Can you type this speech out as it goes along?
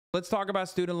Let's talk about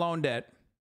student loan debt.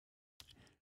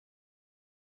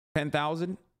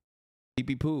 10,000,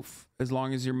 beepy poof. As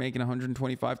long as you're making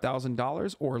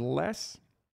 $125,000 or less,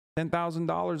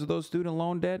 $10,000 of those student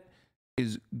loan debt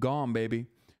is gone, baby.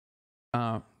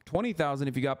 20,000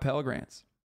 if you got Pell Grants.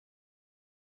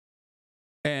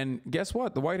 And guess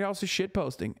what? The White House is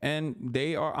shitposting, and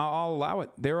they are. I'll allow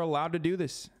it. They're allowed to do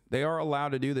this. They are allowed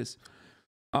to do this.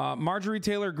 Marjorie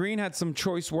Taylor Greene had some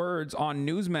choice words on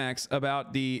Newsmax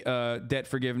about the debt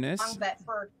forgiveness. But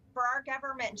for our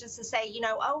government just to say, you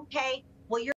know, okay,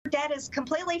 well, your debt is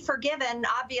completely forgiven.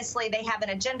 Obviously, they have an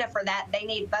agenda for that. They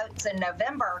need votes in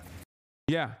November.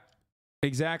 Yeah,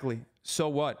 exactly. So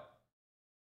what?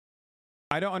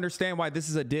 I don't understand why this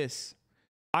is a diss.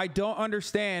 I don't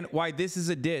understand why this is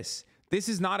a diss. This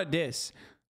is not a diss.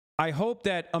 I hope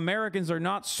that Americans are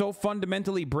not so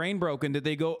fundamentally brain broken that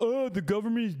they go, oh, the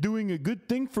government is doing a good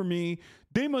thing for me.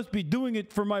 They must be doing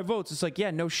it for my votes. It's like,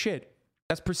 yeah, no shit.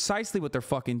 That's precisely what they're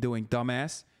fucking doing,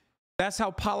 dumbass. That's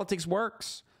how politics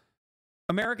works.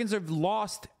 Americans have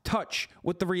lost touch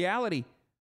with the reality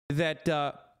that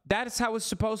that is how it's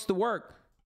supposed to work.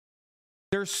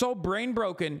 They're so brain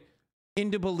broken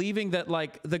into believing that,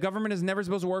 like, the government is never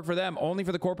supposed to work for them, only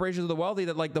for the corporations of the wealthy,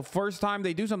 that, like, the first time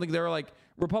they do something, they're like,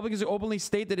 Republicans openly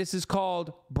state that this is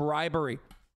called bribery.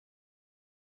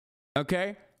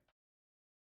 Okay?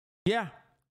 Yeah.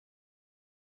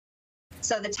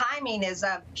 So the timing is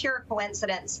a pure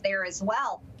coincidence there as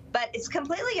well. But it's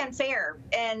completely unfair.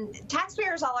 And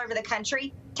taxpayers all over the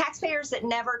country, taxpayers that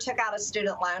never took out a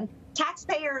student loan,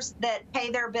 taxpayers that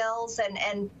pay their bills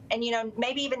and you know,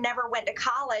 maybe even never went to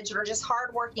college or just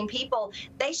hardworking people,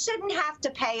 they shouldn't have to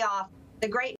pay off the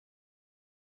great.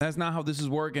 That's not how this is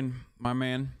working, my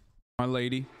man, my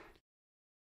lady.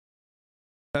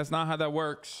 That's not how that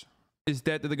works. It's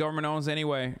debt that the government owns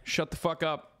anyway. Shut the fuck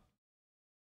up.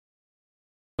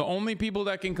 The only people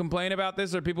that can complain about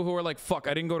this are people who are like, fuck,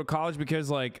 I didn't go to college because,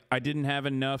 like, I didn't have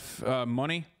enough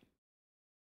money.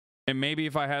 And maybe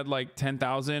if I had like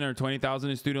 10,000 or 20,000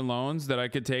 in student loans that I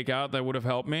could take out, that would have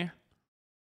helped me.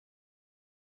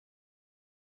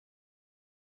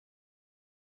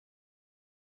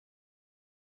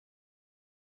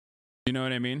 You know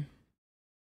what I mean?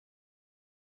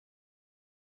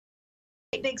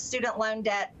 Big student loan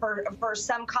debt for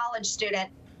some college student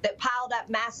that piled up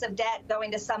massive debt going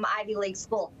to some Ivy League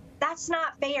school. That's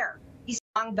not fair.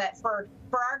 But for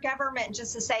our government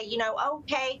just to say, you know,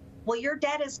 okay, well, your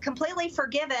debt is completely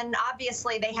forgiven.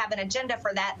 Obviously, they have an agenda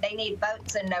for that. They need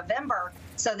votes in November.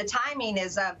 So the timing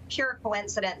is a pure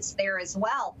coincidence there as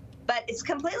well. But it's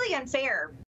completely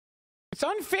unfair. It's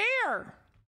unfair.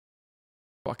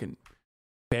 Fucking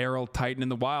barrel titan in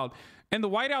the wild. And the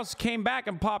White House came back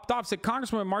and popped off, said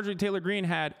Congresswoman Marjorie Taylor Greene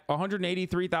had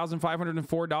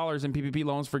 $183,504 in PPP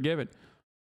loans forgiven.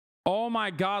 Oh my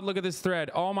God, look at this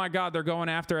thread. Oh my God, they're going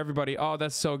after everybody. Oh,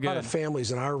 that's so good. A lot of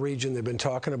families in our region, they've been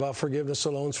talking about forgiveness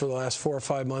of loans for the last 4 or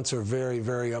 5 months, are very,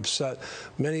 very upset.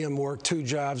 Many of them work 2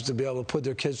 jobs to be able to put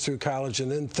their kids through college, and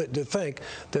then to think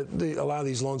that a lot of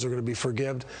these loans are going to be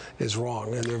forgiven is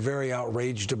wrong, and they're very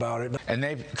outraged about it. And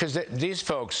because these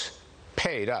folks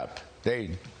paid up.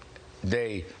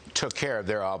 They took care of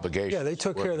their obligation. Yeah, they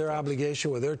took care of their obligation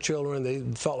with their children. They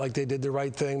felt like they did the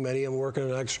right thing. Many of them working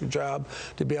an extra job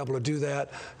to be able to do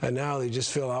that. And now they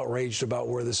just feel outraged about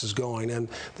where this is going. And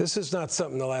this is not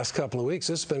something the last couple of weeks.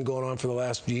 This has been going on for the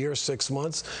last year, 6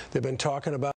 months. They've been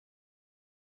talking about.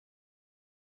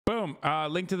 Boom.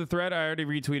 Link to the thread. I already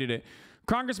retweeted it.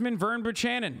 Congressman Vern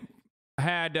Buchanan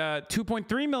had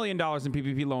 $2.3 million in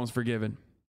PPP loans forgiven.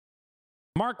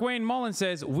 Mark Wayne Mullen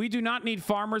says, we do not need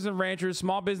farmers and ranchers,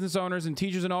 small business owners, and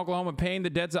teachers in Oklahoma paying the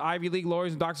debts of Ivy League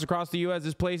lawyers and doctors across the U.S.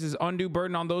 This places undue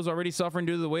burden on those already suffering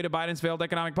due to the weight of Biden's failed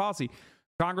economic policy.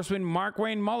 Congressman Mark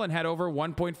Wayne Mullen had over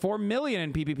 $1.4 million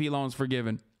in PPP loans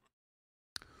forgiven.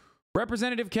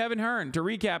 Representative Kevin Hern, to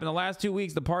recap, in the last 2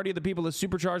 weeks, the party of the people has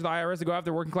supercharged the IRS to go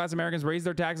after working class Americans, raise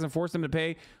their taxes, and force them to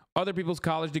pay other people's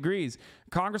college degrees.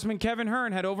 Congressman Kevin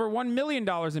Hern had over $1 million in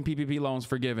PPP loans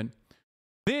forgiven.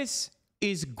 This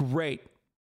is great.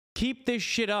 Keep this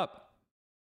shit up.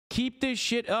 Keep this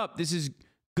shit up. This is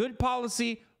good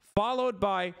policy followed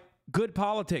by good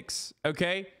politics,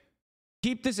 okay?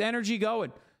 Keep this energy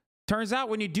going. Turns out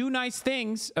when you do nice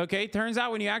things, okay, turns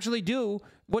out when you actually do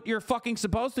what you're fucking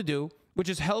supposed to do, which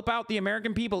is help out the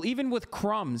American people, even with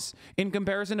crumbs in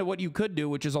comparison to what you could do,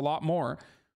 which is a lot more,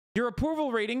 your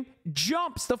approval rating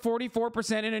jumps to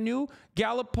 44% in a new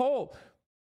Gallup poll.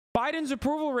 Biden's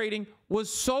approval rating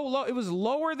was so low, it was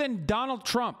lower than Donald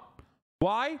Trump.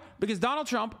 Why? Because Donald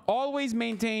Trump always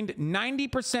maintained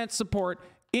 90% support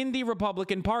in the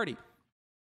Republican Party.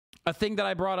 a thing that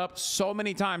I brought up so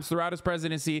many times throughout his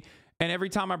presidency, and every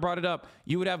time I brought it up,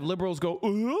 you would have liberals go,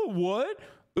 what?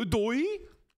 Doi?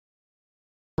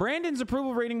 Brandon's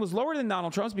approval rating was lower than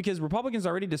Donald Trump's because Republicans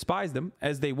already despised him,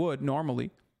 as they would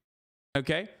normally.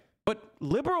 Okay? But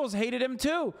liberals hated him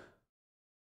too.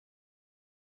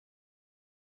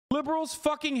 Liberals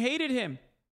fucking hated him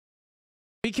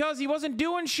because he wasn't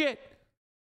doing shit.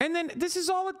 And then this is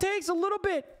all it takes, a little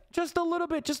bit, just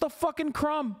a fucking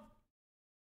crumb.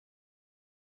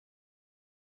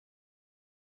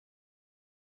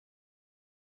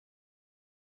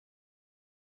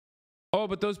 Oh,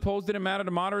 but those polls didn't matter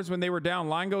to moderates when they were down.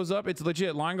 Line goes up, it's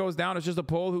legit. Line goes down, it's just a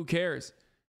poll. Who cares?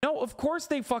 No, of course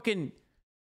they fucking...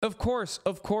 Of course,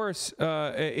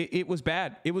 it was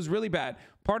bad. It was really bad.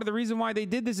 Part of the reason why they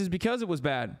did this is because it was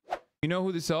bad. You know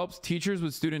who this helps? Teachers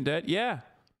with student debt? Yeah.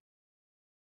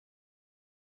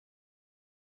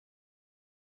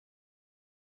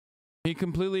 He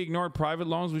completely ignored private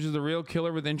loans, which is a real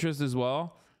killer with interest as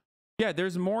well. Yeah,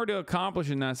 there's more to accomplish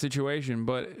in that situation,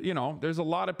 but, you know, there's a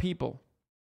lot of people.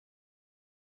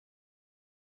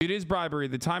 It is bribery.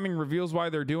 The timing reveals why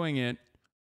they're doing it.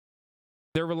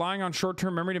 They're relying on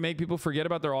short-term memory to make people forget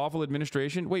about their awful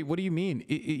administration. Wait, what do you mean?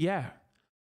 Yeah.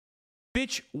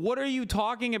 Bitch, what are you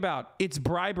talking about? It's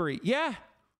bribery. Yeah.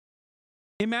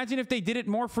 Imagine if they did it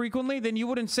more frequently, then you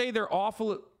wouldn't say they're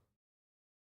awful.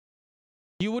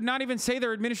 You would not even say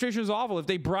their administration is awful. If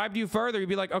they bribed you further, you'd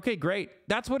be like, okay, great.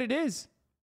 That's what it is.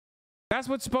 That's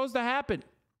what's supposed to happen.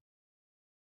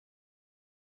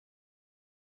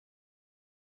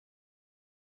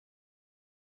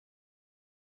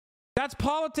 That's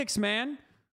politics, man.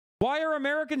 Why are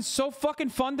Americans so fucking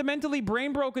fundamentally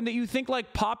brain broken that you think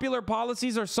like popular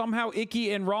policies are somehow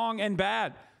icky and wrong and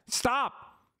bad? Stop.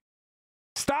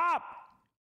 Stop.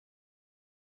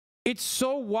 It's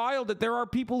so wild that there are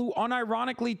people who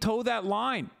unironically toe that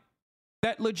line,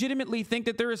 that legitimately think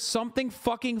that there is something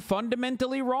fucking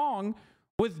fundamentally wrong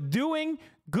with doing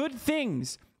good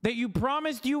things that you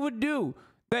promised you would do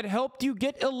that helped you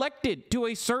get elected to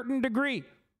a certain degree.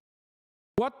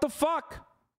 What the fuck?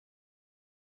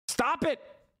 Stop it.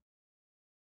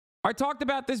 I talked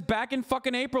about this back in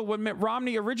fucking April when Mitt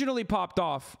Romney originally popped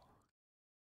off.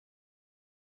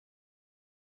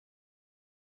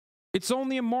 It's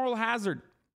only a moral hazard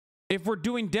if we're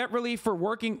doing debt relief for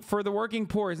the working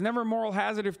poor. It's never a moral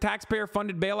hazard if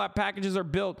taxpayer-funded bailout packages are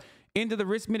built into the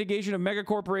risk mitigation of mega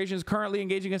corporations currently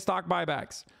engaging in stock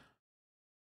buybacks.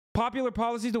 Popular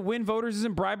policies to win voters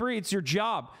isn't bribery. It's your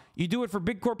job. You do it for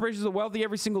big corporations of wealthy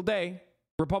every single day,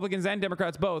 Republicans and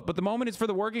Democrats both. But the moment it's for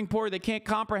the working poor, they can't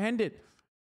comprehend it.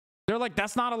 They're like,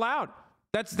 that's not allowed.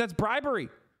 That's bribery.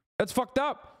 That's fucked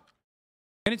up.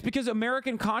 And it's because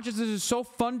American consciousness is so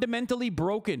fundamentally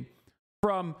broken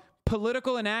from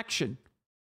political inaction.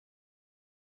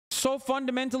 So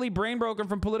fundamentally brain broken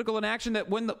from political inaction that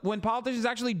when politicians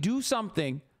actually do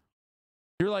something,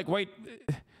 you're like, wait,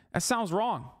 that sounds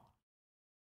wrong.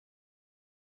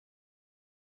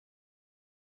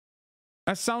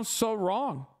 That sounds so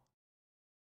wrong.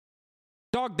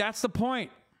 Dog, that's the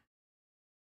point.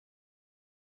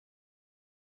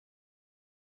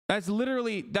 That's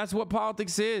what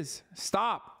politics is.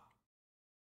 Stop.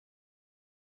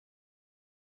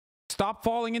 Stop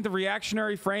falling into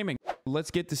reactionary framing.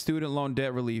 Let's get to student loan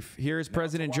debt relief. Here is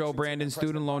President Joe Brandon's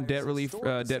student loan debt relief,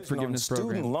 debt forgiveness program.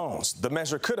 Student loans. The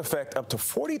measure could affect up to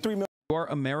 43 million. You are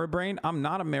a Ameribrain? I'm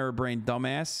not a Ameribrain,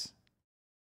 dumbass.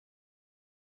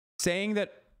 Saying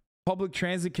that public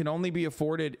transit can only be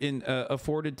afforded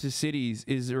to cities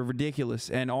is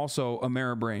ridiculous and also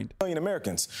Ameribrain. Million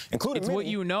Americans, including what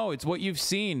you know. It's what you've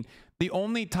seen. The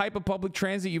only type of public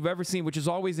transit you've ever seen, which is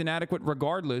always inadequate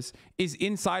regardless, is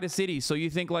inside a city. So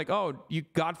you think like, oh,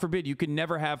 God forbid, you can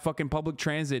never have fucking public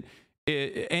transit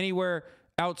anywhere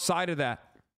outside of that.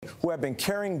 Who have been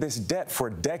carrying this debt for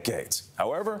decades.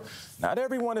 However, not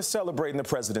everyone is celebrating the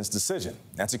president's decision.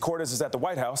 Nancy Cortez is at the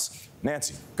White House.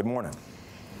 Nancy, good morning.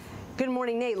 Good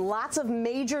morning, Nate. Lots of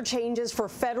major changes for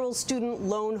federal student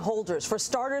loan holders. For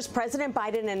starters, President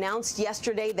Biden announced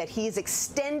yesterday that he's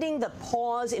extending the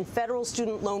pause in federal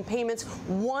student loan payments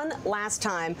one last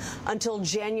time until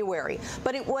January.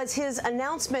 But it was his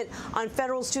announcement on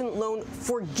federal student loan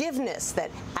forgiveness that,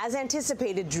 as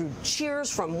anticipated, drew cheers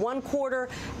from one quarter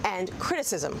and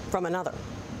criticism from another.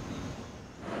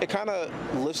 it kind of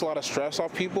lifts a lot of stress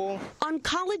off people. On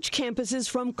college campuses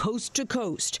from coast to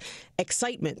coast,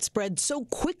 excitement spread so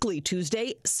quickly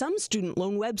Tuesday, some student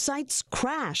loan websites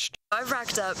crashed. I've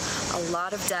racked up a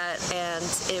lot of debt, and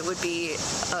it would be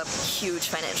a huge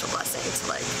financial blessing to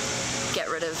get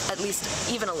rid of at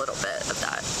least even a little bit of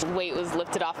that. Weight was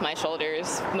lifted off my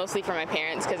shoulders, mostly for my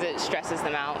parents, because it stresses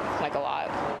them out a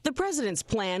lot. The president's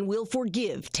plan will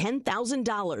forgive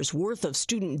 $10,000 worth of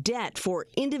student debt for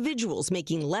individuals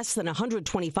making less than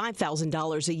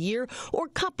 $125,000 a year or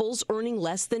couples earning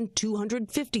less than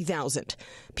 $250,000.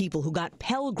 People who got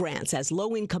Pell Grants as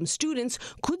low-income students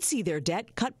could see their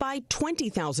debt cut by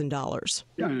 $20,000.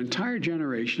 An entire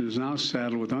generation is now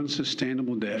saddled with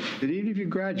unsustainable debt. And even if you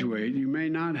graduate, you may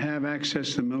not have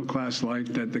access to the middle-class life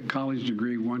that the college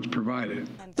degree once provided.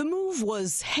 The move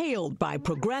was hailed by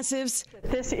progressives.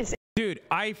 Dude,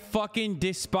 I fucking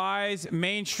despise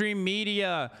mainstream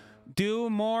media. Do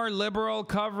more liberal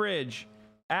coverage.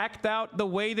 Act out the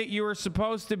way that you are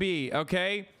supposed to be,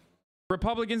 okay?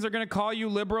 Republicans are going to call you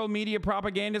liberal media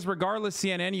propagandists regardless,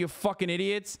 CNN, you fucking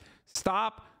idiots.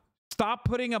 Stop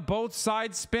putting a both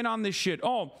sides spin on this shit.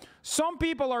 Oh, some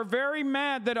people are very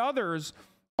mad that others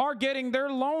are getting their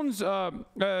loans,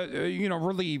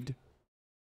 relieved.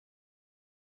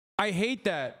 I hate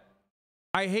that.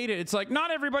 I hate it. It's like, not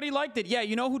everybody liked it. Yeah,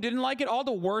 you know who didn't like it? All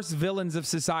the worst villains of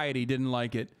society didn't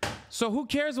like it. So who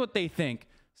cares what they think?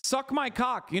 Suck my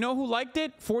cock. You know who liked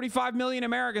it? 45 million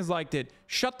Americans liked it.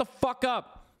 Shut the fuck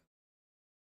up.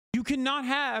 You cannot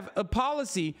have a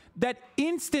policy that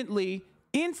instantly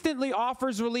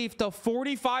offers relief to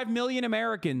 45 million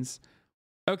Americans,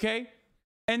 okay?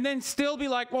 And then still be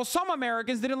like, well, some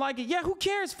Americans didn't like it. Yeah, who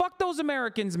cares? Fuck those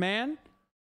Americans, man.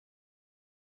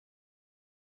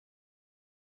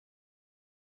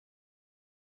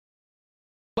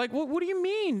 Like, what do you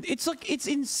mean? It's like, it's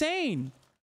insane.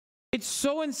 It's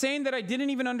so insane that I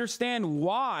didn't even understand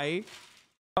why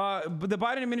the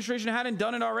Biden administration hadn't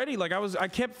done it already. Like, I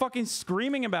kept fucking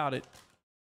screaming about it.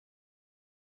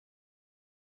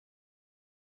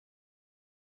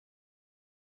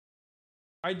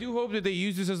 I do hope that they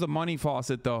use this as a money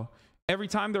faucet, though. Every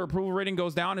time their approval rating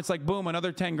goes down, it's like, boom,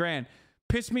 another 10 grand.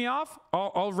 Piss me off?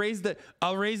 I'll raise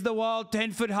the wall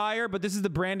 10 foot higher, but this is the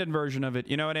Brandon version of it.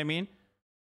 You know what I mean?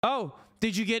 Oh,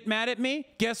 did you get mad at me?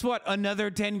 Guess what?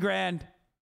 Another 10 grand.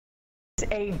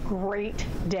 It's a great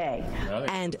day.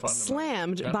 And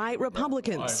slammed by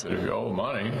Republicans. If you owe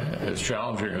money, as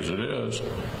challenging as it is,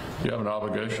 you have an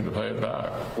obligation to pay it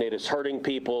back. It is hurting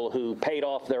people who paid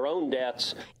off their own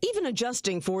debts. Even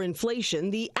adjusting for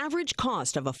inflation, the average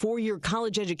cost of a four-year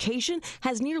college education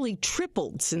has nearly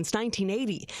tripled since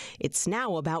 1980. It's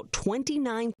now about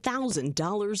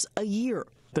 $29,000 a year.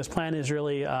 This plan is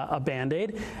really a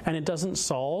Band-Aid, and it doesn't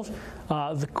solve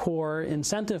the core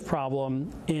incentive problem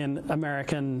in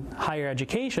American higher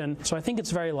education. So I think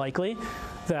it's very likely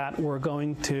that we're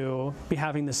going to be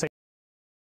having the same.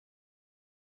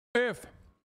 If,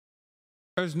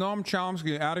 as Noam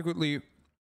Chomsky adequately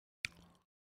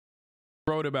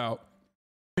wrote about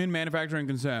in Manufacturing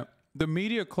Consent, the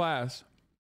media class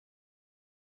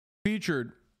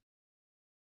featured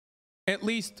at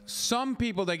least some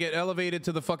people that get elevated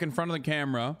to the fucking front of the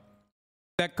camera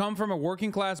that come from a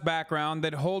working class background,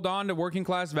 that hold on to working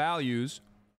class values,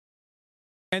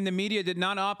 and the media did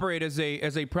not operate as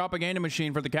a propaganda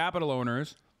machine for the capital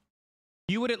owners,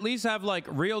 you would at least have like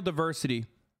real diversity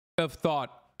of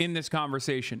thought in this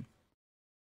conversation.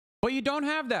 But you don't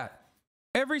have that.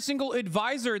 Every single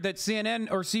advisor that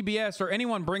CNN or CBS or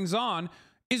anyone brings on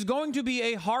is going to be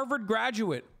a Harvard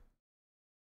graduate,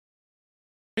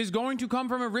 is going to come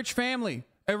from a rich family,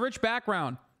 a rich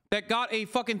background, that got a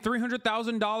fucking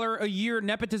 $300,000 a year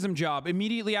nepotism job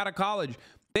immediately out of college.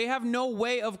 They have no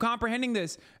way of comprehending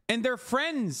this. And their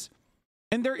friends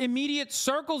and their immediate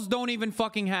circles don't even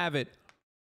fucking have it.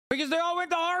 Because they all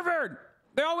went to Harvard.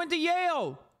 They all went to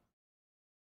Yale.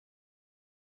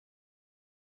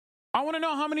 I want to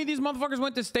know how many of these motherfuckers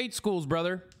went to state schools,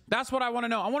 brother. That's what I want to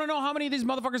know. I want to know how many of these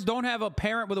motherfuckers don't have a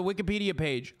parent with a Wikipedia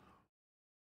page.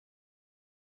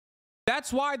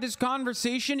 That's why this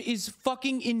conversation is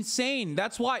fucking insane.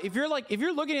 That's why if you're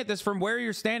looking at this from where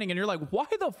you're standing and you're like, why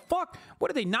the fuck? What,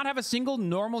 do they not have a single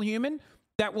normal human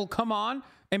that will come on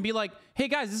and be like, hey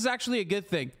guys, this is actually a good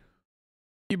thing?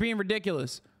 You're being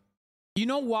ridiculous. You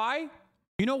know why?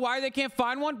 You know why they can't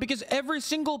find one? Because every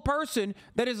single person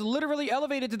that is literally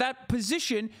elevated to that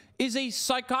position is a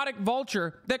psychotic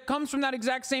vulture that comes from that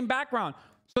exact same background.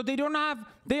 So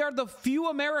they are the few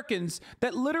Americans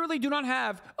that literally do not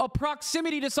have a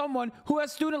proximity to someone who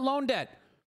has student loan debt,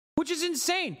 which is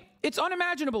insane. It's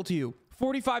unimaginable to you.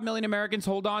 45 million Americans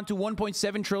hold on to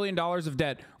 $1.7 trillion of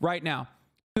debt right now.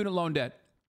 Student loan debt.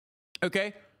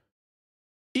 Okay?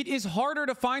 It is harder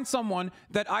to find someone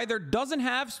that either doesn't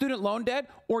have student loan debt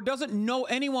or doesn't know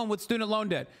anyone with student loan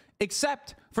debt,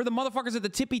 except for the motherfuckers at the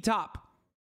tippy top.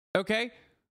 Okay?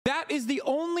 That is the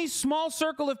only small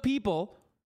circle of people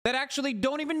that actually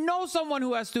don't even know someone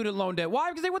who has student loan debt.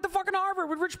 Why? Because they went to fucking Harvard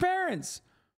with rich parents.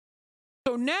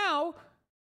 So now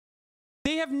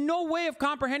they have no way of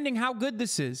comprehending how good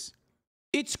this is.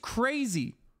 It's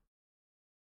crazy.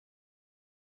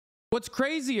 What's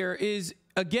crazier is,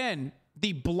 again,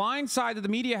 the blind side that the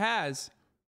media has,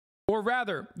 or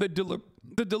rather, the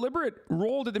deliberate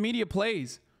role that the media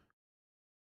plays.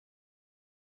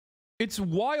 It's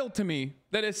wild to me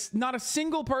that it's not a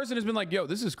single person has been like, yo,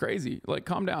 this is crazy. Like,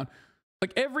 calm down.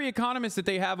 Like, every economist that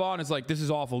they have on is like, this is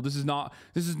awful. This is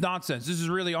nonsense. This is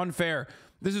really unfair.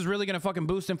 This is really going to fucking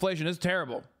boost inflation. It's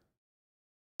terrible.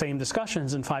 Same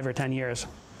discussions in 5 or 10 years.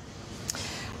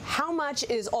 How much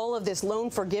is all of this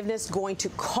loan forgiveness going to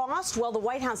cost? Well, the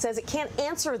White House says it can't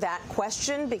answer that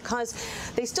question because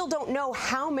they still don't know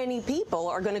how many people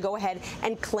are going to go ahead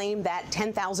and claim that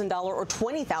 $10,000 or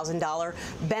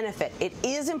 $20,000 benefit. It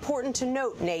is important to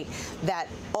note, Nate, that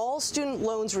all student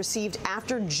loans received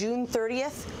after June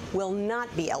 30th will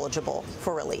not be eligible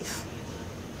for relief.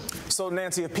 So,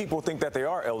 Nancy, if people think that they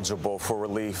are eligible for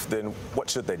relief, then what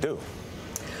should they do?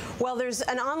 Well, there's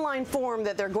an online form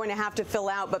that they're going to have to fill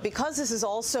out, but because this is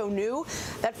all so new,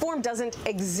 that form doesn't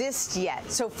exist yet.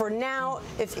 So for now,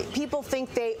 if people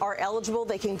think they are eligible,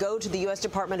 they can go to the U.S.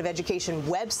 Department of Education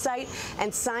website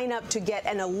and sign up to get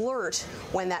an alert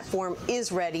when that form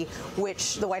is ready,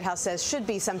 which the White House says should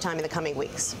be sometime in the coming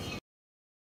weeks.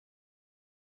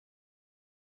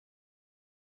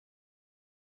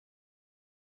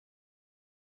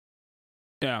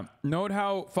 Yeah. Note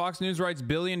how Fox News writes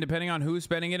billion depending on who's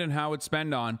spending it and how it's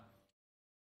spent on.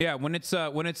 Yeah, when it's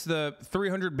the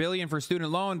 300 billion for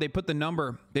student loan, they put the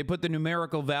number, they put the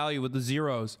numerical value with the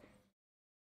zeros.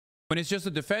 When it's just a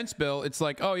defense bill, it's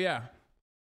like, oh yeah,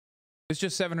 it's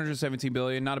just 717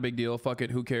 billion, not a big deal. Fuck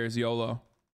it, who cares? YOLO.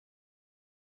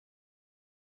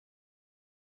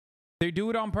 They do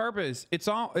it on purpose. It's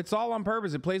all on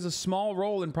purpose. It plays a small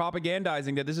role in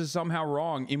propagandizing that this is somehow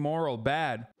wrong, immoral,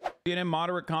 bad. CNN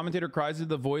moderate commentator cries to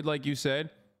the void, like you said.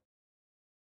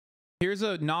 Here's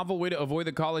a novel way to avoid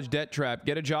the college debt trap.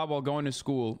 Get a job while going to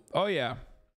school. Oh yeah.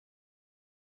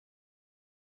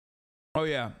 Oh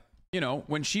yeah. You know,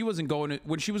 when she was going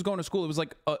to school, it was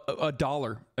like a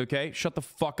dollar. Okay, shut the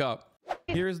fuck up.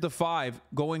 Here's the 5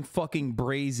 going fucking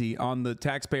brazy on the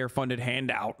taxpayer-funded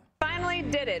handout. Finally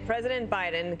did it. President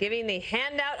Biden giving the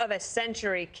handout of a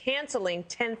century, canceling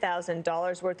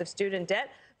 $10,000 worth of student debt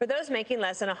for those making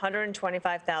less than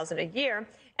 $125,000 a year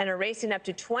and erasing up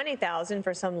to $20,000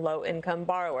 for some low-income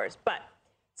borrowers. But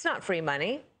it's not free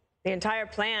money. The entire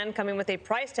plan coming with a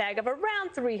price tag of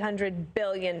around $300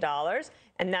 billion,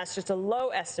 and that's just a low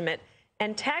estimate.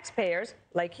 And taxpayers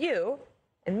like you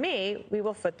and me, we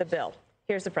will foot the bill.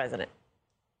 Here's the president.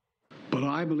 But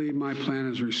I believe my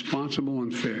plan is responsible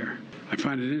and fair. I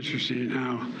find it interesting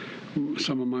how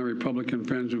some of my Republican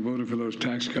friends who voted for those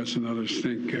tax cuts and others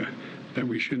think that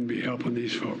we shouldn't be helping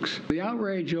these folks. The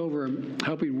outrage over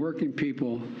helping working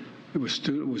people with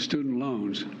student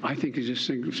loans, I think is just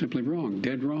simply wrong,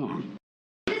 dead wrong.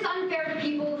 Is this unfair to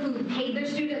people who paid their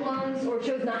student loans or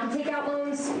chose not to take out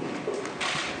loans?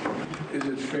 Is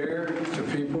it fair to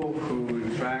people who, in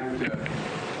fact,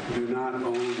 do not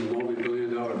own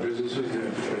multi-billion-dollar businesses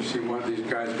that see why these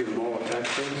guys get them all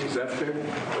tax breaks? Is that fair?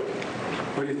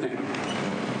 What do you think?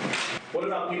 What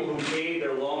about people who paid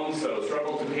their loans, though,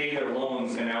 struggle to pay their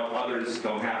loans, and now others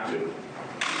don't have to?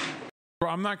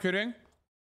 Bro, I'm not kidding.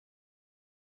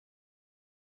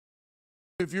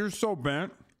 If you're so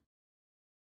bent,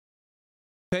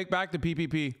 take back the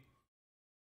PPP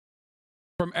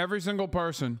from every single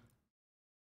person.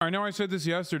 I know I said this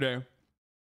yesterday,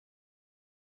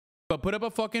 but put up a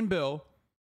fucking bill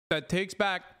that takes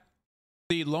back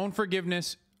the loan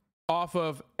forgiveness off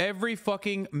of every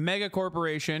fucking mega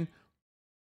corporation,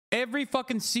 every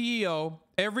fucking CEO,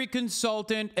 every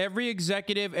consultant, every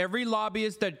executive, every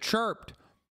lobbyist that chirped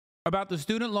about the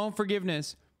student loan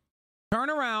forgiveness.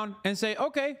 Turn around and say,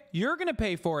 okay, you're going to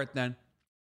pay for it then.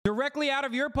 Directly out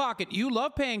of your pocket. You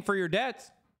love paying for your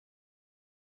debts.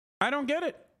 I don't get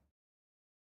it.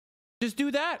 Just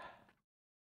do that.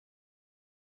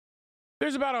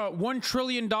 There's about a $1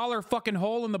 trillion fucking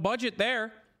hole in the budget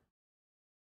there.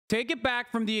 Take it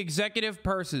back from the executive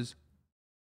purses.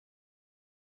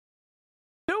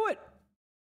 Do it.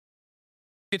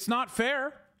 It's not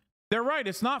fair. They're right.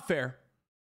 It's not fair.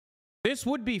 This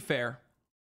would be fair.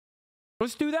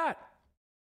 Let's do that.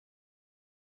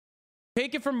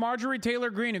 Take it from Marjorie Taylor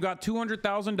Greene, who got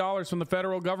 $200,000 from the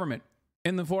federal government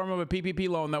in the form of a PPP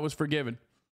loan that was forgiven.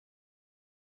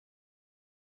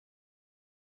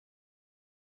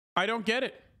 I don't get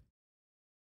it.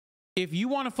 If you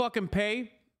want to fucking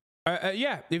pay,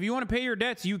 if you want to pay your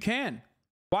debts, you can.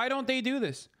 Why don't they do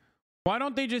this? Why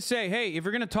don't they just say, hey, if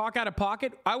you're going to talk out of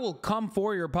pocket, I will come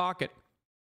for your pocket.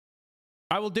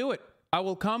 I will do it. I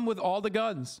will come with all the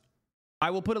guns. I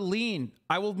will put a lien.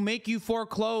 I will make you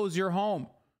foreclose your home.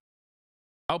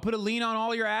 I'll put a lien on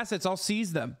all your assets. I'll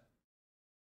seize them.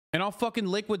 And I'll fucking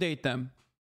liquidate them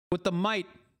with the might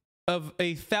of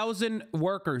 1,000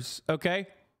 workers, okay?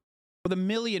 With 1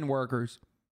 million workers.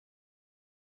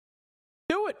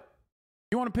 Do it.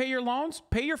 You want to pay your loans?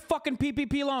 Pay your fucking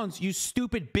PPP loans, you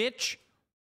stupid bitch.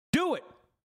 Do it.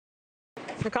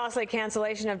 The costly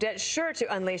cancellation of debt sure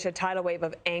to unleash a tidal wave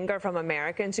of anger from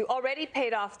Americans who already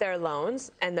paid off their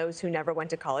loans and those who never went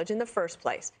to college in the first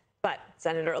place. But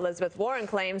Senator Elizabeth Warren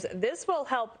claims this will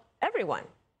help everyone.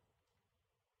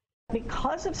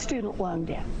 Because of student loan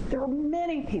debt, there are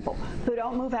many people who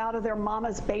don't move out of their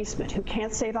mama's basement, who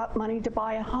can't save up money to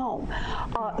buy a home,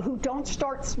 who don't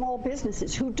start small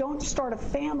businesses, who don't start a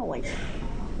family.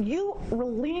 You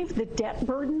relieve the debt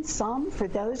burden some for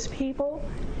those people,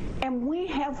 and we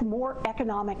have more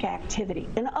economic activity.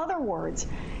 In other words,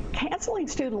 canceling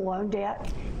student loan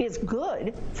debt is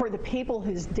good for the people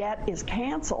whose debt is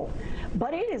canceled,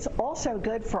 but it is also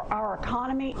good for our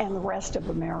economy and the rest of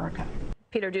America.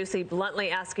 Peter Ducey bluntly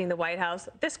asking the White House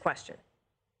this question.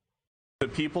 The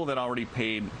people that already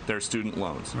paid their student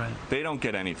loans, they don't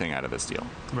get anything out of this deal.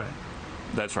 Right.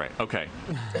 That's right. Okay.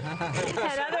 And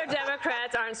other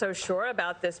Democrats aren't so sure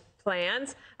about this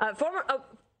plans.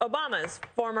 Obama's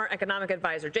former economic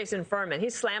advisor, Jason Furman,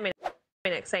 he's slamming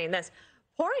it, saying this: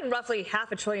 pouring roughly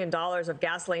 $500 billion of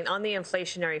gasoline on the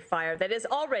inflationary fire that is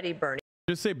already burning.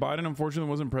 Just say Biden unfortunately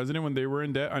wasn't president when they were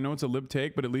in debt. I know it's a lib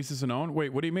take, but at least it's a known.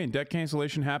 Wait, what do you mean? Debt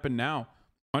cancellation happened now,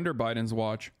 under Biden's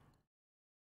watch.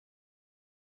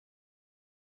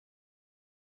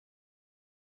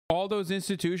 All those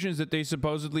institutions that they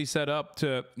supposedly set up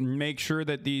to make sure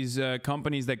that these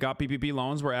companies that got PPP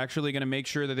loans were actually going to make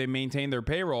sure that they maintain their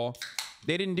payroll,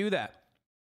 they didn't do that.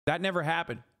 That never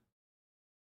happened.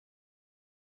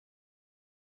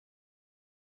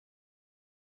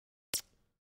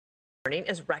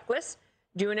 Is reckless,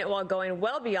 doing it while going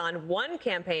well beyond one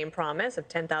campaign promise of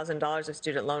 $10,000 of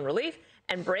student loan relief,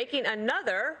 and breaking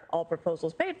another, all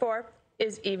proposals paid for,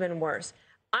 is even worse.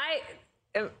 I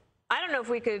don't know if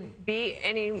we could be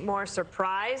any more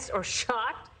surprised or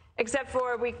shocked, except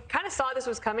for we kind of saw this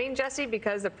was coming, Jesse,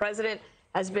 because the president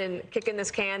has been kicking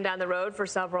this can down the road for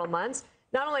several months.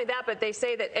 Not only that, but they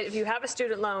say that if you have a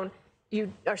student loan, you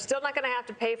are still not going to have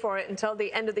to pay for it until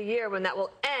the end of the year when that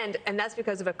will end, and that's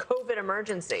because of a COVID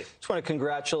emergency. Just want to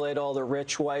congratulate all the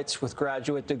rich whites with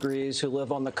graduate degrees who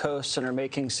live on the coast and are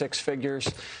making six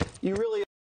figures. You really...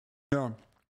 Yeah.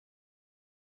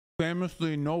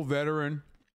 Famously, no veteran,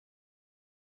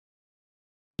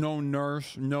 no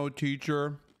nurse, no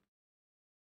teacher.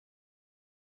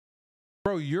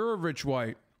 Bro, you're a rich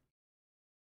white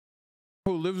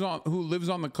who lives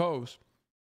on the coast.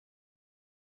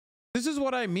 This is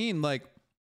what I mean. Like,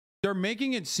 they're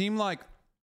making it seem like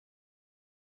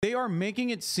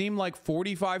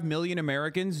 45 million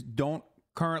Americans don't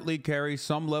currently carry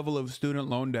some level of student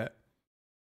loan debt.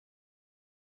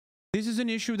 This is an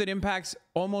issue that impacts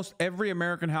almost every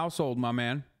American household, my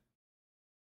man.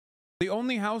 The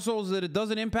only households that it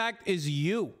doesn't impact is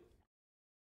you.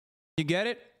 You get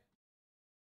it?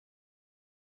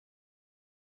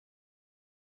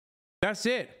 That's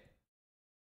it.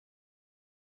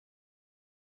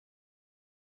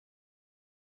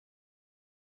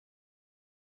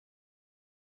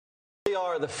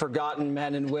 Are the forgotten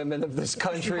men and women of this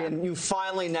country, and you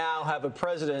finally now have a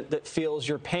president that feels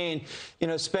your pain. You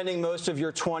know, spending most of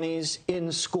your 20s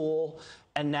in school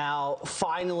and now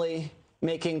finally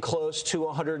making close to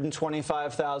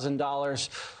 $125,000.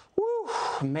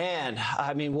 Woo, man,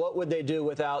 I mean, what would they do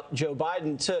without Joe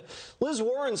Biden? To Liz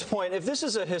Warren's point, if this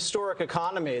is a historic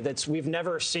economy we've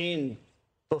never seen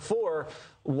before,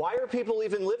 why are people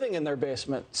even living in their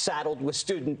basement saddled with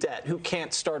student debt who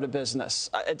can't start a business?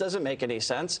 It doesn't make any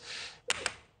sense.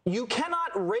 You cannot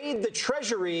raid the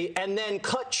Treasury and then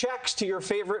cut checks to your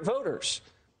favorite voters.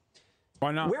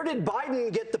 Why not? Where did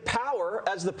Biden get the power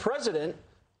as the president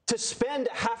to spend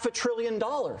 $500 billion?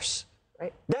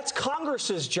 Right. That's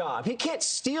Congress's job. He can't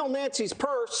steal Nancy's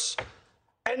purse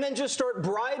and then just start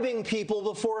bribing people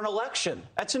before an election.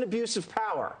 That's an abuse of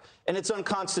power, and it's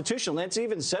unconstitutional. Nancy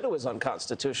even said it was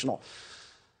unconstitutional.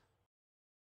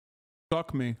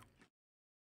 Suck me.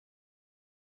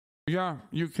 Yeah,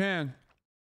 you can.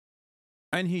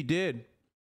 And he did.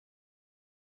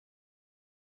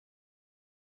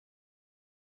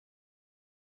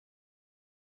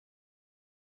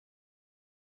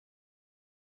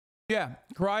 Yeah,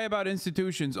 cry about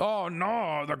institutions. Oh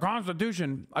no, the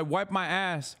Constitution. I wiped my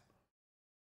ass.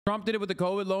 Trump did it with the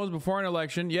COVID loans before an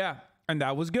election. Yeah, and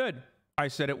that was good. I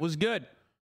said it was good.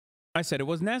 I said it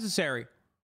was necessary.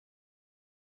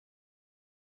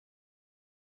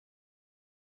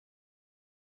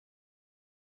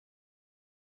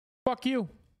 Fuck you.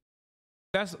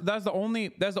 That's the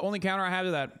only counter I have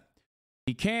to that.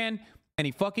 He can, and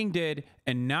he fucking did,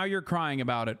 and now you're crying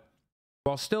about it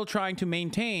while still trying to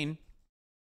maintain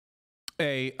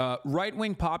a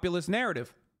right-wing populist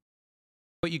narrative.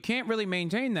 But you can't really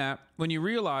maintain that when you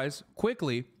realize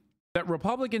quickly that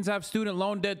Republicans have student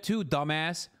loan debt too,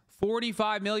 dumbass.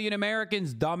 45 million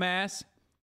Americans, dumbass.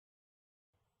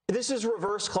 This is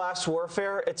reverse class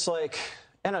warfare. It's like,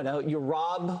 I don't know, you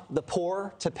rob the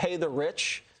poor to pay the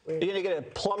rich. You're going to get a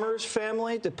plumber's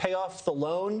family to pay off the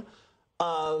loan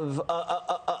of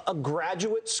a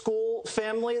graduate school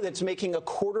family that's making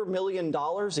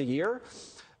 $250,000 a year.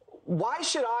 Why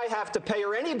should I have to pay,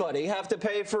 or anybody have to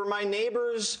pay for my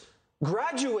neighbor's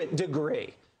graduate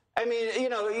degree? I mean, you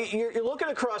know, you're looking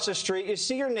across the street, you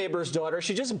see your neighbor's daughter,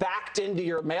 she just backed into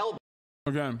your mail.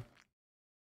 Again,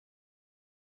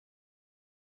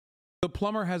 the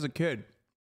plumber has a kid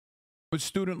with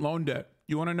student loan debt.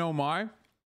 You want to know why?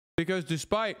 Because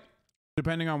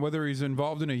depending on whether he's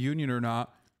involved in a union or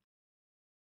not,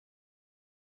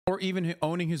 or even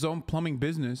owning his own plumbing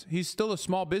business, he's still a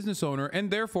small business owner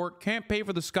and therefore can't pay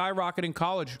for the skyrocketing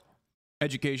college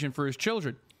education for his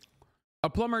children. A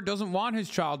plumber doesn't want his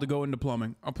child to go into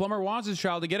plumbing. A plumber wants his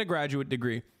child to get a graduate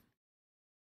degree.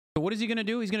 So what is he going to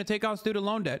do? He's going to take on student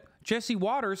loan debt. Jesse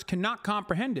Waters cannot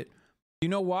comprehend it. You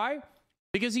know why?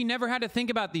 Because he never had to think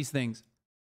about these things.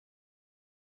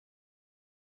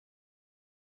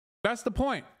 That's the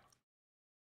point.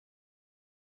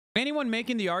 Anyone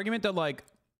making the argument that, like,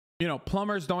 you know,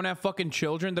 plumbers don't have fucking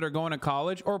children that are going to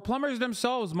college, or plumbers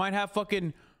themselves might have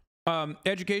fucking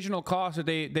educational costs that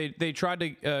they tried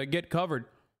to get covered,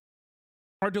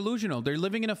 are delusional. They're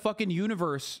living in a fucking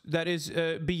universe that is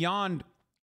beyond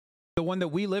the one that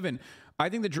we live in. I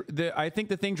think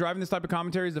the thing driving this type of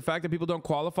commentary is the fact that people don't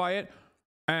qualify it,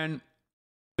 and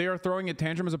they are throwing a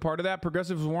tantrum as a part of that.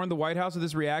 Progressives warned the White House of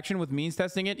this reaction with means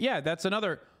testing it. Yeah, that's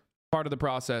another part of the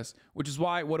process, which is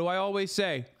why, what do I always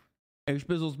say?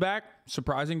 H-Bizzle's back.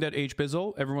 Surprising that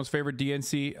H-Bizzle, everyone's favorite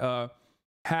DNC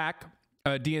hack,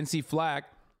 DNC flag,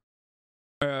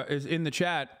 is in the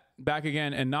chat, back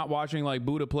again, and not watching like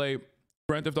Buddha play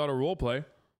Grand Theft Auto roleplay,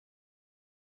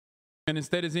 and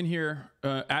instead is in here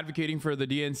advocating for the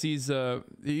DNC's.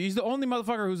 He's the only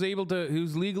motherfucker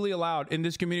who's legally allowed in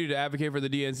this community to advocate for the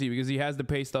DNC because he has the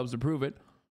pay stubs to prove it.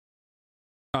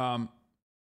 But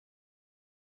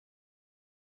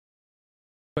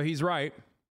he's right.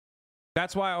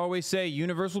 That's why I always say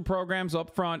universal programs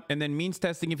up front and then means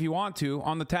testing if you want to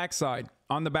on the tax side,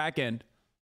 on the back end.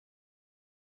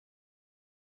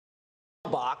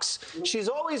 Box. She's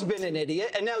always been an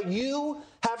idiot, and now you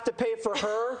have to pay for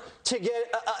her to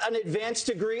get an advanced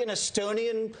degree in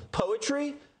Estonian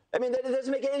poetry? I mean, that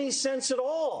doesn't make any sense at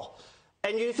all.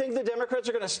 And you think the Democrats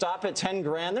are going to stop at 10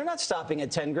 grand? They're not stopping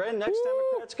at 10 grand. Next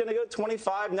Democrat's going to go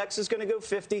 25. Next is going to go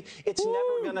 50. It's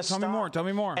never going to stop. Tell me more. Tell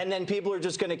me more. And then people are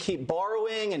just going to keep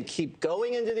borrowing and keep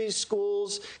going into these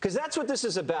schools, because that's what this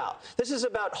is about. This is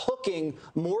about hooking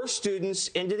more students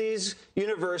into these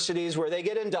universities where they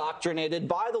get indoctrinated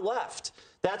by the left.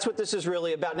 That's what this is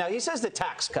really about. Now, he says the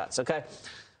tax cuts, okay?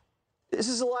 This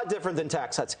is a lot different than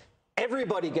tax cuts.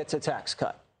 Everybody gets a tax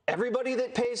cut. Everybody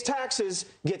that pays taxes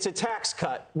gets a tax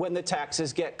cut when the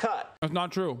taxes get cut. That's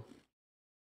not true.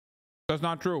 That's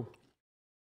not true.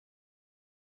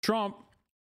 Trump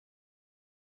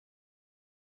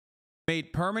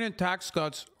made permanent tax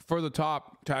cuts for the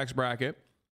top tax bracket,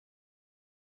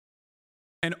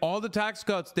 and all the tax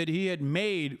cuts that he had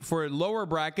made for lower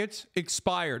brackets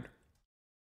expired.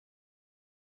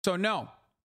 So no,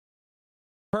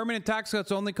 permanent tax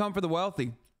cuts only come for the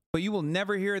wealthy. But you will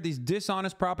never hear these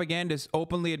dishonest propagandists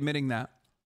openly admitting that.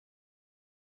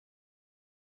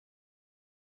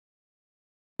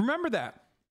 Remember that.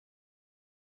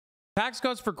 Tax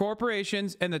cuts for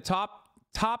corporations and the top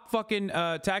fucking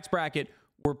tax bracket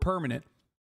were permanent.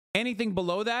 Anything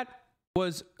below that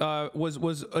was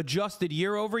adjusted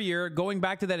year over year, going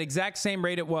back to that exact same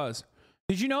rate it was.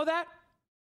 Did you know that?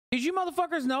 Did you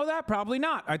motherfuckers know that? Probably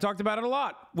not. I talked about it a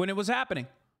lot when it was happening.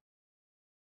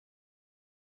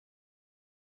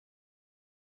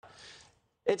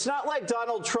 It's not like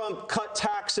Donald Trump cut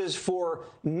taxes for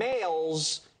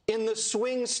males in the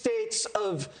swing states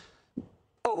of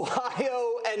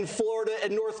Ohio and Florida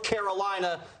and North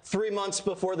Carolina 3 months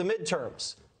before the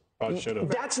midterms.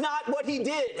 That's not what he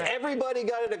did. Everybody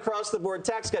got an across-the-board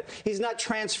tax cut. He's not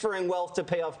transferring wealth to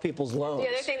pay off people's loans. The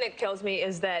other thing that kills me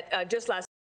is that just last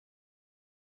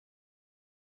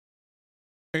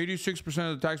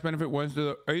 86% of the tax benefit went to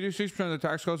the 86% of the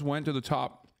tax cuts went to the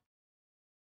top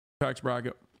tax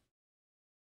bracket.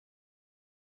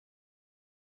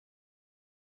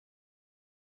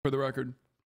 For the record.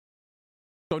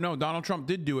 So no, Donald Trump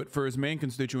did do it for his main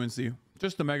constituency,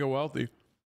 just the mega wealthy.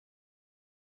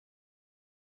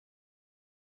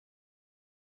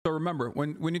 So remember,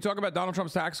 when you talk about Donald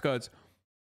Trump's tax cuts,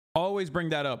 always bring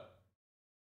that up.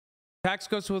 Tax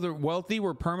cuts for the wealthy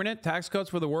were permanent. Tax cuts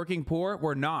for the working poor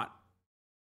were not.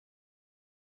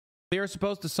 They are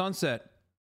supposed to sunset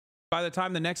by the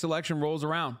time the next election rolls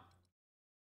around.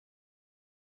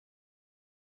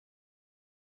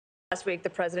 Last week, the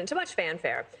president, to much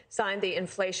fanfare, signed the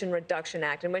Inflation Reduction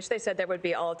Act, in which they said there would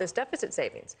be all of this deficit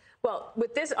savings. Well,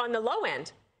 with this on the low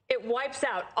end, it wipes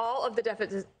out all of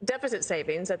the deficit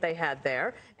savings that they had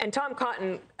there. And Tom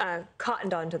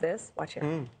cottoned onto this. Watch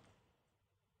here.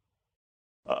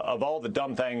 Of all the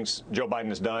dumb things Joe Biden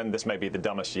has done, this may be the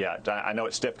dumbest yet. I know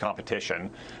it's stiff competition,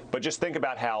 but just think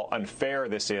about how unfair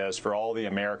this is for all the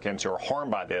Americans who are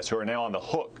harmed by this, who are now on the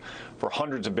hook for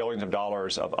hundreds of billions of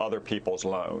dollars of other people's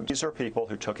loans. These are people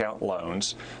who took out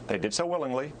loans. They did so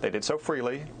willingly. They did so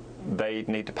freely. They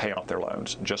need to pay off their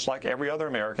loans, just like every other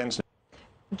American.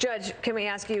 Judge, can we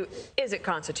ask you, is it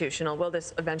constitutional? Will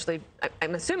this eventually,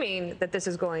 I'm assuming that this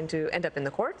is going to end up in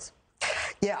the courts?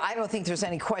 Yeah, I don't think there's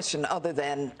any question other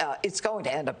than it's going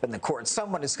to end up in the courts.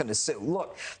 Someone is going to sue.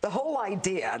 Look, the whole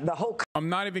idea, the whole... I'm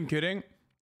not even kidding.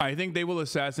 I think they will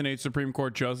assassinate Supreme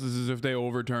Court justices if they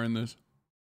overturn this.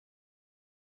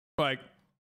 Like,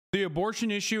 the abortion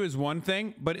issue is one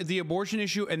thing, but the abortion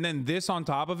issue and then this on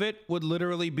top of it would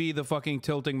literally be the fucking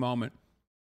tilting moment.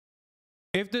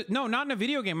 No, not in a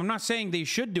video game. I'm not saying they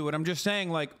should do it. I'm just saying,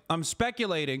 like, I'm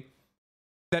speculating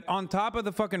that on top of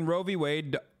the fucking Roe v.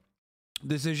 Wade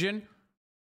decision,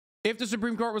 if the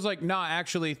Supreme Court was like, nah,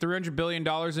 actually, $300 billion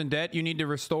in debt, you need to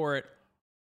restore it.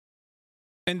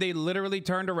 And they literally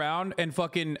turned around and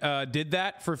fucking did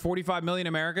that for 45 million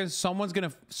Americans,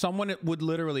 someone would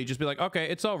literally just be like, okay,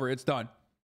 it's over. It's done.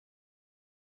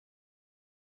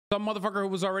 Some motherfucker who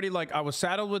was already like, I was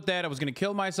saddled with that, I was going to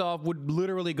kill myself, would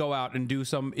literally go out and do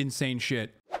some insane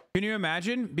shit. Can you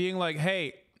imagine being like,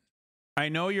 hey, I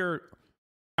know your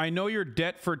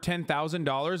debt for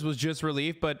 $10,000 was just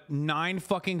relief, but 9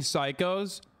 fucking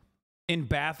psychos in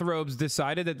bathrobes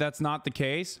decided that that's not the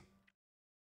case?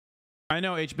 I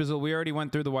know, H-Bizzle, we already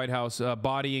went through the White House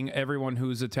bodying everyone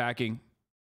who's attacking.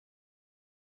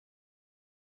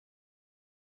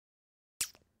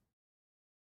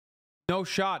 No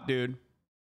shot, dude.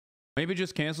 Maybe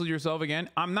just cancel yourself again.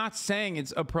 I'm not saying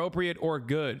it's appropriate or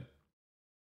good.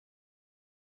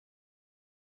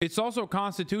 It's also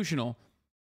constitutional.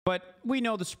 But we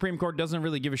know the Supreme Court doesn't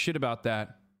really give a shit about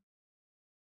that.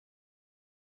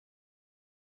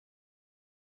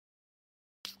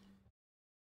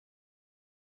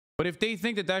 But if they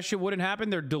think that that shit wouldn't happen,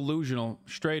 they're delusional,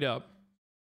 straight up.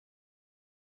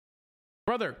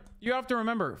 Brother, you have to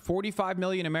remember, 45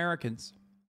 million Americans.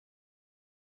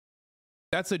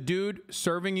 That's a dude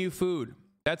serving you food.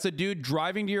 That's a dude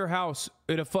driving to your house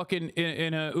in a fucking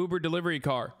in a Uber delivery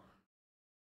car.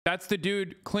 That's the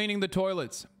dude cleaning the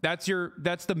toilets. That's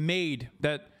the maid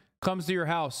that comes to your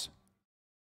house.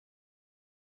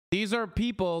 These are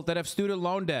people that have student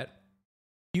loan debt.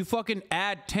 You fucking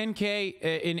add 10K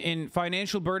in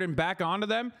financial burden back onto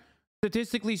them.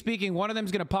 Statistically speaking, one of them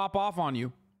is going to pop off on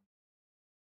you.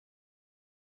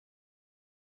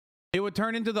 It would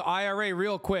turn into the IRA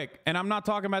real quick. And I'm not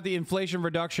talking about the Inflation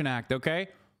Reduction Act, okay?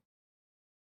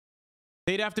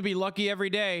 They'd have to be lucky every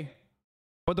day.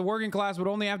 But the working class would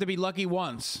only have to be lucky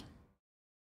once.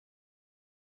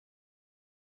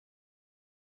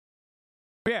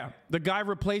 Yeah, the guy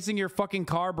replacing your fucking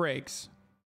car brakes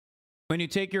when you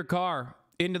take your car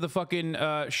into the fucking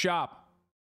shop.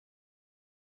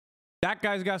 That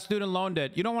guy's got student loan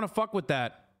debt. You don't want to fuck with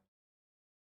that.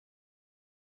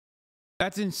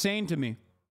 That's insane to me.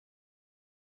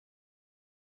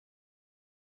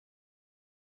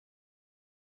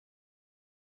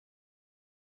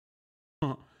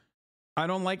 I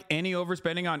don't like any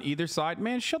overspending on either side.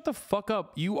 Man, shut the fuck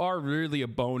up. You are really a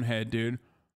bonehead, dude.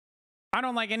 I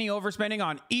don't like any overspending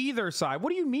on either side. What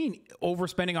do you mean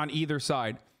overspending on either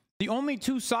side? The only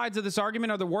two sides of this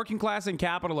argument are the working class and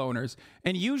capital owners.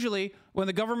 And usually, when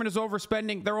the government is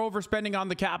overspending, they're overspending on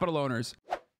the capital owners.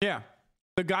 Yeah.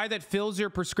 The guy that fills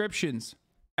your prescriptions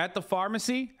at the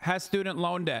pharmacy has student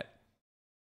loan debt.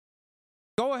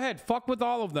 Go ahead. Fuck with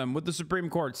all of them with the Supreme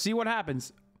Court. See what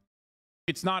happens.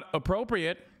 It's not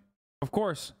appropriate, of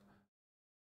course.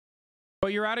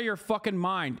 But you're out of your fucking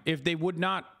mind if they would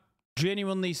not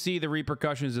genuinely see the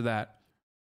repercussions of that.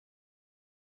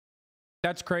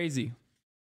 That's crazy.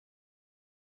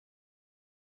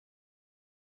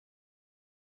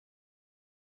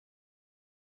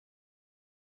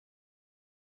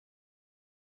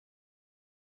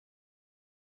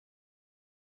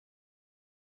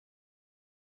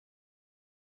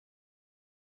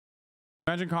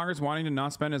 Imagine Congress wanting to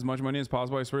not spend as much money as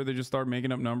possible. I swear they just start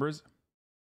making up numbers.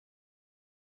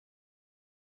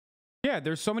 Yeah,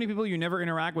 there's so many people you never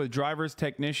interact with. Drivers,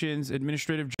 technicians,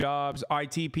 administrative jobs,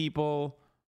 IT people,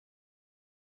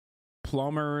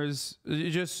 plumbers,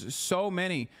 just so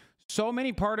many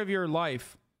part of your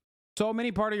life. So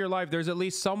many part of your life. There's at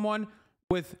least someone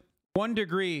with 1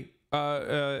 degree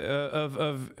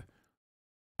of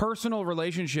personal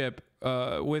relationship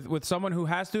with someone who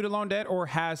has student loan debt or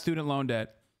has student loan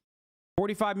debt.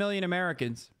 45 million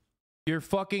Americans. You're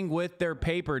fucking with their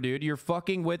paper, dude. You're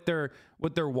fucking with their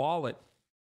wallet.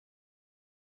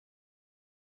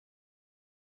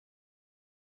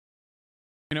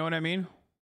 You know what I mean?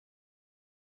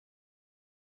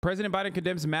 President Biden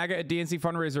condemns MAGA at DNC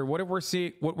fundraiser. What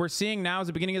we're seeing now is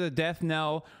the beginning of the death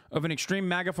knell of an extreme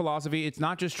MAGA philosophy. It's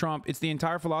not just Trump. It's the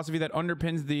entire philosophy that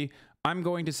underpins the I'm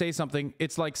going to say something.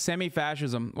 It's like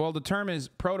semi-fascism. Well, the term is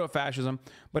proto-fascism,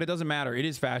 but it doesn't matter. It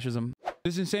is fascism.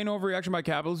 This insane overreaction by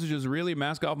capitalists is just really a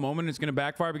mask-off moment. It's going to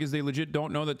backfire because they legit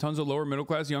don't know that tons of lower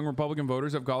middle-class young Republican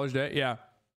voters have college debt. Yeah.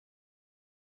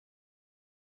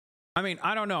 I mean,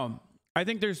 I don't know. I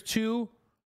think there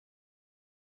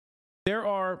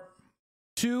are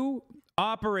two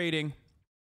operating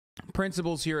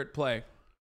principles here at play.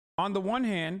 On the one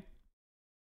hand,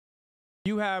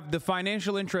 you have the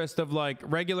financial interest of like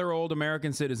regular old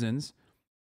American citizens,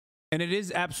 and it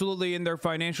is absolutely in their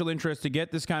financial interest to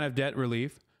get this kind of debt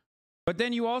relief. But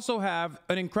then you also have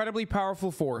an incredibly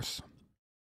powerful force.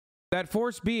 That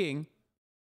force being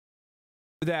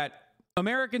that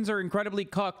Americans are incredibly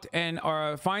cucked and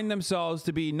find themselves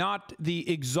to be not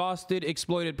the exhausted,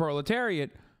 exploited proletariat,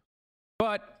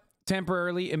 but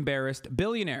temporarily embarrassed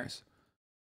billionaires.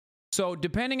 So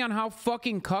depending on how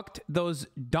fucking cucked those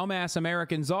dumbass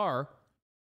Americans are,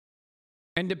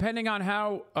 and depending on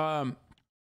how, I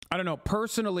don't know,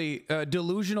 personally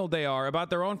delusional they are about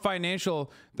their own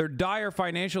their dire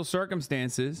financial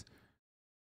circumstances,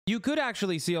 you could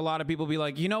actually see a lot of people be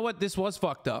like, you know what, this was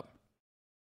fucked up.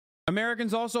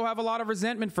 Americans also have a lot of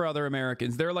resentment for other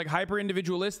Americans. They're like hyper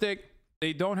individualistic.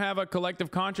 They don't have a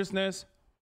collective consciousness.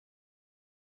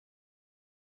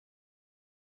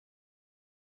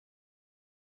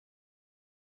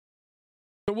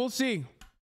 So we'll see.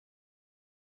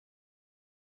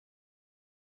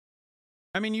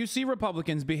 I mean, you see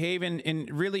Republicans behave in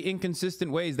really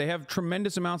inconsistent ways. They have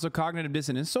tremendous amounts of cognitive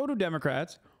dissonance. So do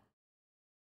Democrats.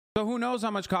 So who knows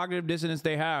how much cognitive dissonance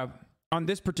they have on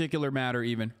this particular matter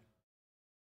even.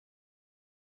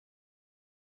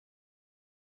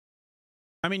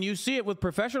 I mean, you see it with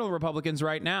professional Republicans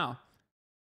right now.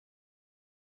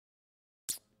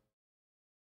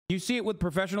 You see it with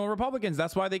professional Republicans.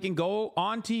 That's why they can go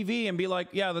on TV and be like,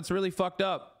 yeah, that's really fucked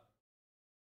up.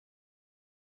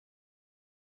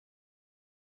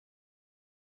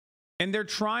 And they're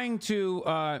trying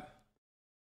to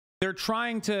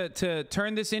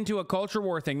turn this into a culture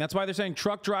war thing. That's why they're saying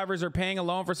truck drivers are paying a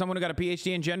loan for someone who got a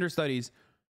PhD in gender studies.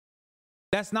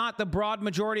 That's not the broad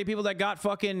majority of people that got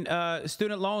fucking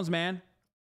student loans, man.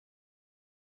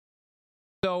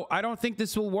 So I don't think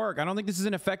this will work. I don't think this is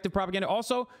an effective propaganda.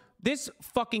 Also, this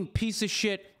fucking piece of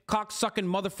shit, cocksucking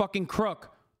motherfucking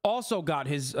crook also got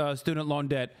his student loan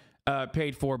debt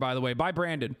paid for, by the way, by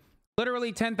Brandon.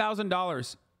 Literally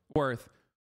 $10,000 worth.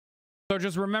 So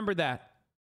just remember that.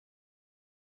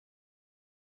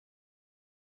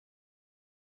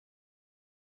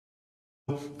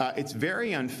 It's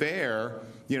very unfair,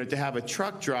 to have a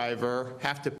truck driver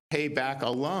have to pay back a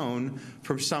loan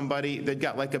from somebody that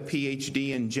got like a PhD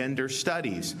in gender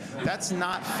studies. That's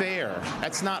not fair.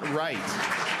 That's not right.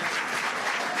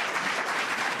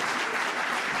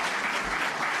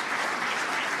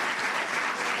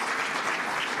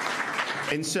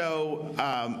 And so,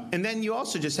 and then you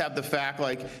also just have the fact,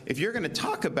 like, if you're going to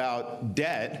talk about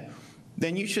debt,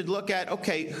 then you should look at,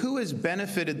 okay, who has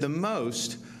benefited the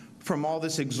most from all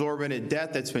this exorbitant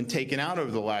debt that's been taken out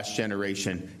over the last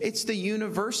generation? It's the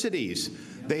universities.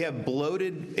 They have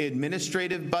bloated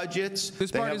administrative budgets.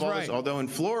 This part is right. Although in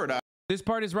Florida. This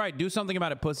part is right. Do something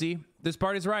about it, pussy. This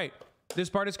part is right. This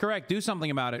part is correct. Do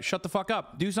something about it. Shut the fuck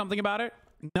up. Do something about it.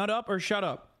 Nut up or shut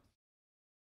up.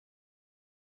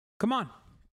 Come on.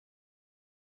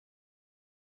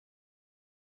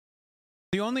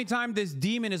 The only time this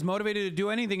demon is motivated to do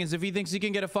anything is if he thinks he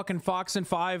can get a fucking Fox and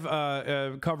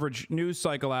 5 coverage news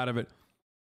cycle out of it.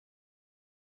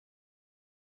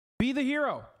 Be the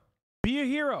hero. Be a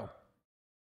hero.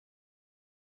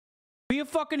 Be a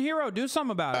fucking hero. Do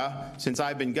something about it. Since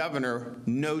I've been governor,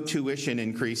 no tuition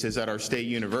increases at our state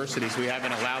universities. We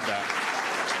haven't allowed that.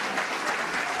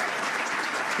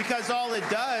 Because all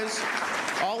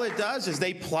it does is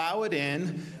they plow it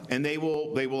in, and they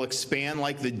will expand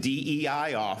like the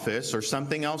DEI office or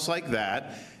something else like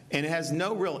that. And it has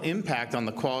no real impact on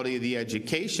the quality of the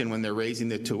education when they're raising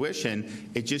the tuition.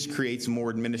 It just creates more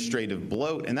administrative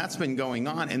bloat, and that's been going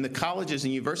on. And the colleges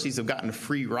and universities have gotten a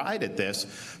free ride at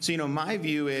this. So, my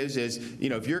view is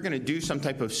if you're going to do some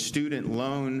type of student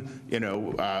loan,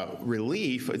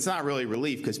 relief, it's not really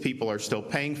relief because people are still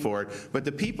paying for it. But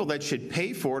the people that should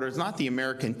pay for it is not the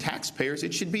American taxpayers.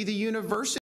 It should be the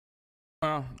university.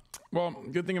 Well,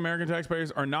 good thing American taxpayers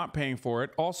are not paying for it.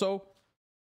 Also,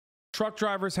 truck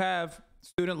drivers have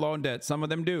student loan debt. Some of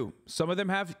them do. Some of them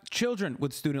have children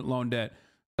with student loan debt.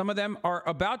 Some of them are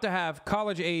about to have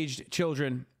college-aged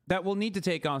children that will need to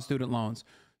take on student loans.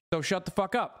 So shut the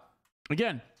fuck up.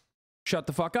 Again, shut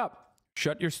the fuck up.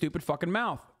 Shut your stupid fucking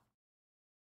mouth.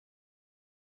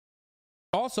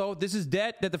 Also, this is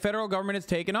debt that the federal government has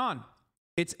taken on.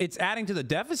 It's adding to the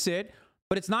deficit,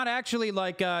 but it's not actually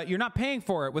like you're not paying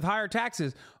for it with higher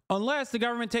taxes. Unless the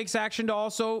government takes action to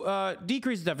also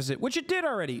decrease the deficit, which it did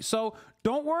already. So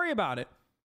don't worry about it.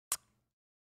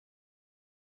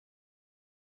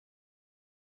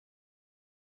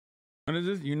 What is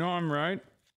this? I'm right.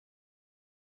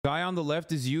 Guy on the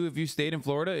left is you if you stayed in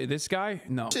Florida. This guy?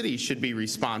 No. Cities should be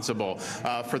responsible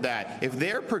for that. If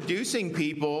they're producing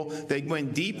people that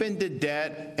went deep into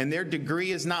debt and their degree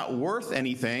is not worth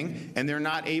anything and they're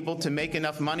not able to make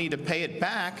enough money to pay it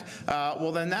back,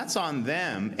 well, then that's on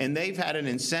them. And they've had an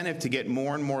incentive to get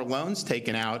more and more loans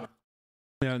taken out.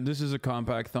 Yeah, this is a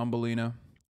compact Thumbelina.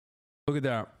 Look at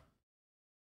that.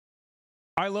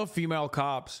 I love female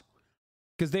cops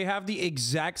because they have the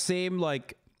exact same,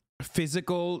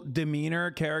 physical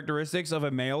demeanor characteristics of a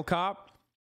male cop,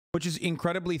 which is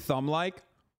incredibly thumb-like.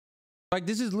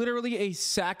 This is literally a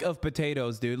sack of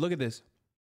potatoes, dude. Look at this.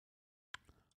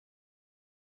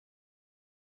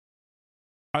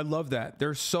 I love that.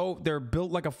 They're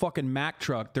built like a fucking Mack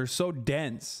truck. They're so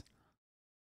dense.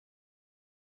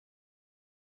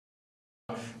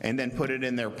 And then put it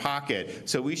in their pocket.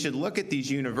 So we should look at these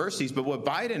universities. But what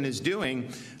Biden is doing,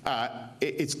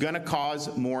 it's going to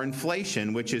cause more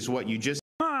inflation, which is what you just.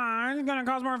 It's going to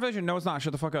cause more inflation. No, it's not.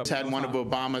 Shut the fuck up. Had one of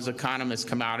Obama's economists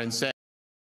come out and say.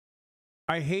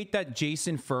 I hate that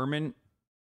Jason Furman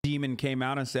demon came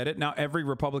out and said it. Now every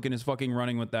Republican is fucking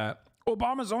running with that.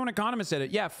 Obama's own economist said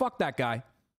it. Yeah, fuck that guy.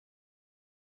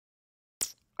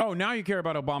 Oh, now you care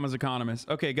about Obama's economist.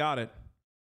 Okay, got it.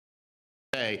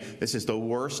 This is the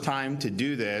worst time to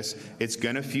do this. It's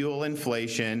going to fuel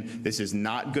inflation. This is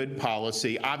not good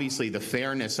policy. Obviously, the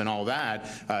fairness and all that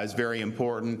is very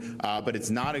important, but it's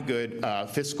not a good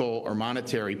fiscal or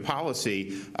monetary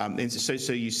policy. And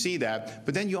so you see that.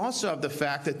 But then you also have the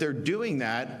fact that they're doing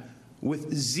that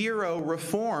with zero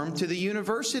reform to the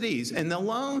universities and the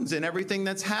loans and everything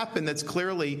that's happened that's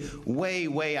clearly way,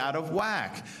 way out of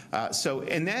whack.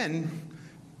 And then.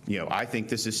 I think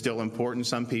this is still important.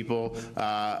 Some people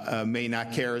may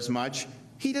not care as much.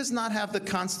 He does not have the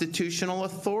constitutional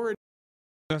authority.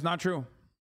 That's not true.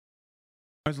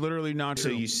 That's literally not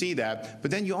true. So you see that.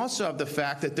 But then you also have the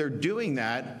fact that they're doing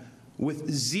that with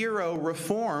zero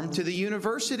reform to the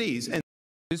universities. And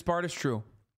this part is true.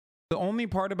 The only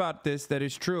part about this that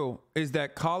is true is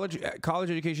that college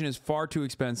education is far too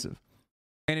expensive.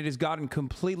 And it has gotten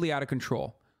completely out of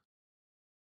control.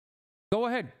 Go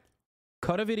ahead.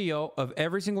 Cut a video of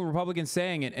every single Republican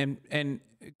saying it and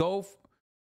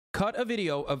cut a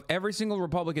video of every single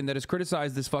Republican that has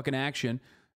criticized this fucking action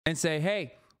and say,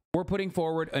 hey, we're putting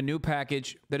forward a new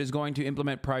package that is going to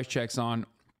implement price checks on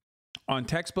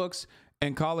textbooks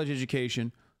and college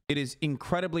education. It is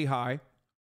incredibly high,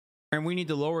 and we need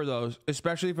to lower those,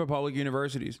 especially for public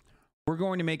universities. We're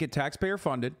going to make it taxpayer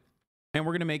funded, and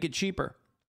we're going to make it cheaper.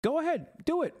 Go ahead,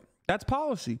 do it. That's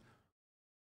policy.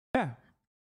 Yeah.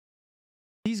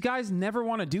 These guys never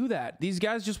want to do that. These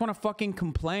guys just want to fucking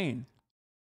complain.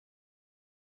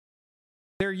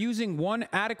 They're using one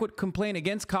adequate complaint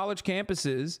against college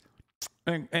campuses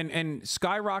and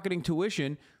skyrocketing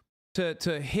tuition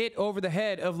to hit over the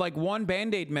head of like one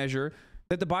Band-Aid measure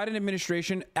that the Biden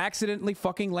administration accidentally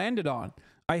fucking landed on.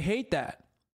 I hate that.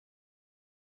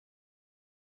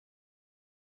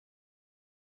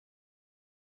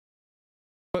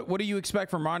 But what do you expect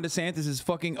from Ron DeSantis'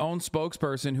 fucking own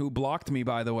spokesperson, who blocked me,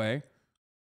 by the way?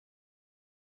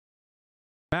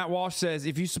 Matt Walsh says,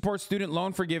 if you support student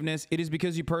loan forgiveness, it is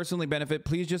because you personally benefit.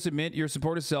 Please just admit your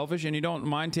support is selfish and you don't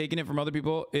mind taking it from other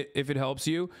people if it helps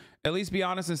you. At least be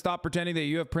honest and stop pretending that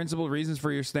you have principled reasons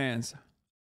for your stance.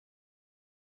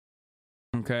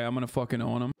 Okay, I'm going to fucking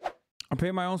own them. I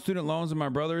pay my own student loans and my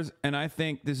brother's, and I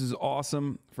think this is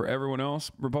awesome for everyone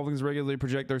else. Republicans regularly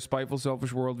project their spiteful,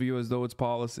 selfish worldview as though it's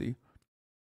policy.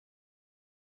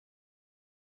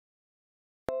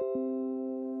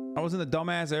 I was in the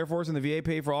dumbass Air Force and the VA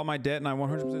paid for all my debt, and I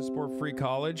 100% support free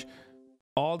college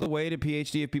all the way to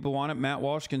PhD if people want it. Matt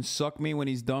Walsh can suck me when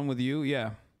he's done with you.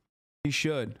 Yeah, he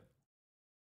should.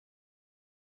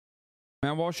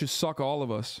 Matt Walsh should suck all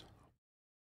of us.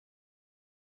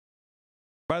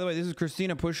 By the way, this is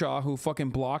Christina Pushaw, who fucking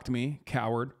blocked me.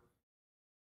 Coward.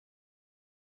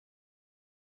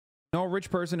 No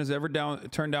rich person has ever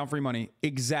turned down free money.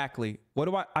 Exactly. What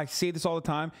do I say this all the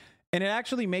time, and it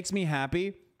actually makes me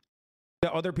happy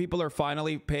that other people are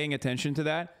finally paying attention to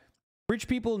that. Rich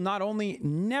people not only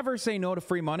never say no to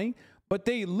free money, but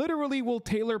they literally will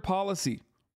tailor policy.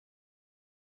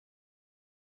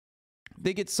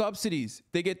 They get subsidies.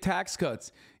 They get tax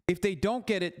cuts. If they don't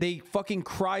get it, they fucking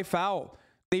cry foul.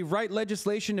 They write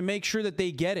legislation to make sure that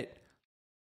they get it.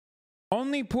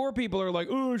 Only poor people are like,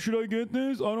 oh, should I get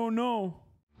this? I don't know.